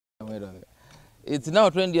It's now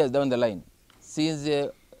 20 years down the line since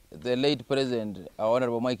the late President, our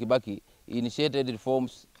Honorable Mike Kibaki, initiated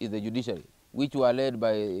reforms in the judiciary, which were led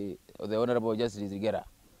by the Honorable Justice Rigera.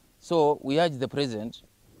 So we urge the President,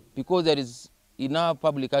 because there is enough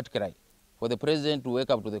public outcry, for the President to wake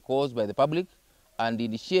up to the cause by the public and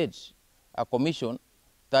initiate a commission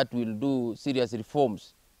that will do serious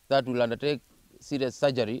reforms, that will undertake serious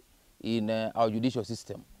surgery in our judicial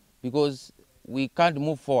system. Because we can't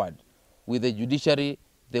move forward with the judiciary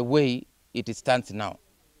the way it stands now.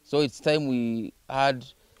 So it's time we had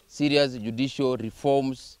serious judicial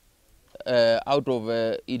reforms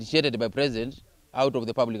initiated by President out of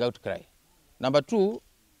the public outcry. Number two,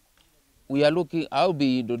 I'll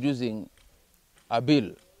be introducing a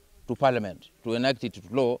bill to Parliament to enact it to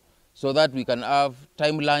law so that we can have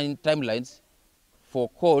timelines for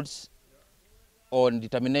courts on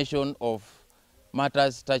determination of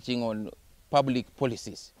matters touching on public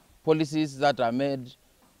policies. Policies that are made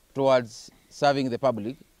towards serving the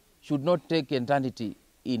public should not take eternity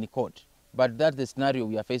in court, but that's the scenario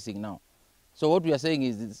we are facing now. So what we are saying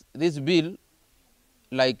is this bill,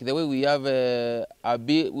 like the way we have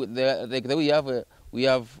we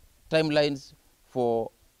have timelines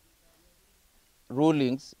for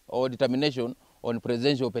rulings or determination on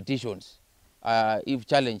presidential petitions if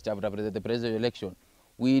challenged after the presidential election.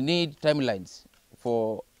 We need timelines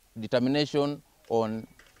for determination on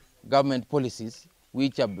government policies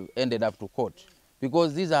which have ended up to court,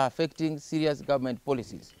 because these are affecting serious government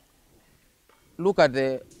policies. Look at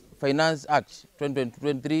the Finance Act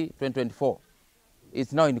 2023-2024.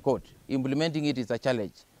 It's now in court. Implementing it is a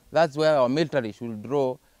challenge. That's where our military should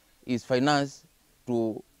draw its finance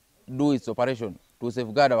to do its operation, to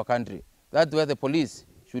safeguard our country. That's where the police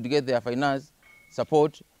should get their finance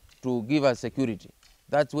support to give us security.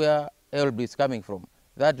 That's where help is coming from.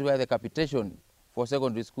 That's where the capitation for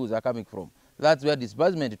secondary schools are coming from. That's where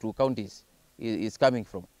disbursement to counties is coming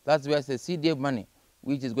from. That's where the CDF money,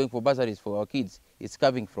 which is going for bursaries for our kids, is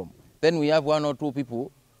coming from. Then we have one or two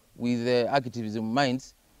people with activism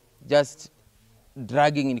minds just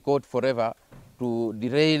dragging in court forever to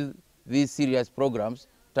derail these serious programs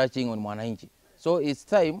touching on Mwananchi. So it's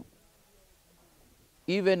time,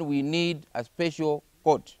 even we need a special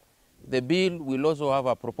court. The bill will also have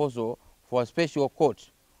a proposal for a special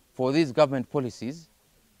court for these government policies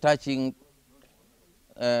touching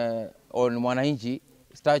on Mwananchi,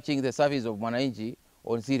 touching the service of Mwananchi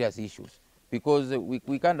on serious issues. Because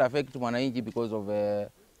we can't affect Mwananchi because of the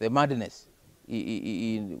madness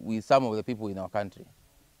with some of the people in our country.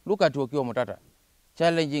 Look at Okiya Mutata,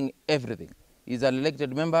 challenging everything. He's an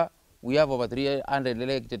elected member. We have over 300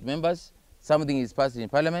 elected members. Something is passed in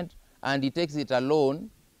Parliament, and he takes it alone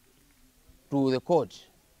to the court.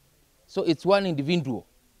 So it's one individual,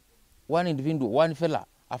 one fella,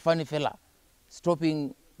 a funny fella,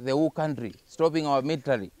 stopping the whole country, stopping our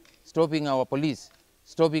military, stopping our police,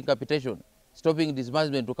 stopping capitation, stopping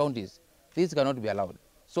disbursement to counties. This cannot be allowed.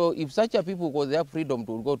 So if such a people, because they have freedom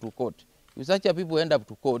to go to court, if such a people end up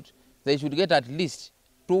to court, they should get at least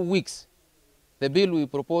 2 weeks. The bill will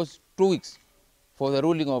propose 2 weeks for the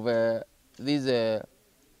ruling of these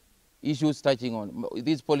issues touching on,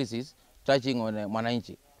 these policies touching on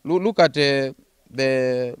Mwananchi. Look at the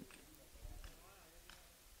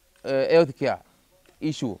healthcare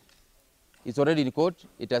issue. It's already in court,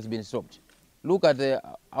 it has been stopped. Look at the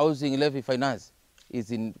housing levy finance. It's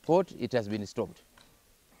in court, it has been stopped.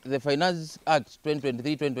 The Finance Act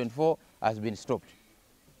 2023-2024 has been stopped.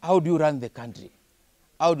 How do you run the country?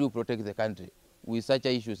 How do you protect the country with such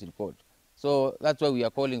issues in court? So that's why we are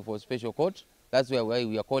calling for a special court. That's why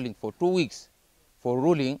we are calling for 2 weeks for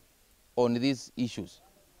ruling on these issues.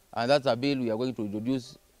 And that's a bill we are going to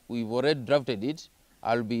introduce. We've already drafted it.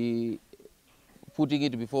 I'll be putting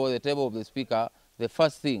it before the table of the Speaker the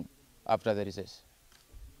first thing after the recess.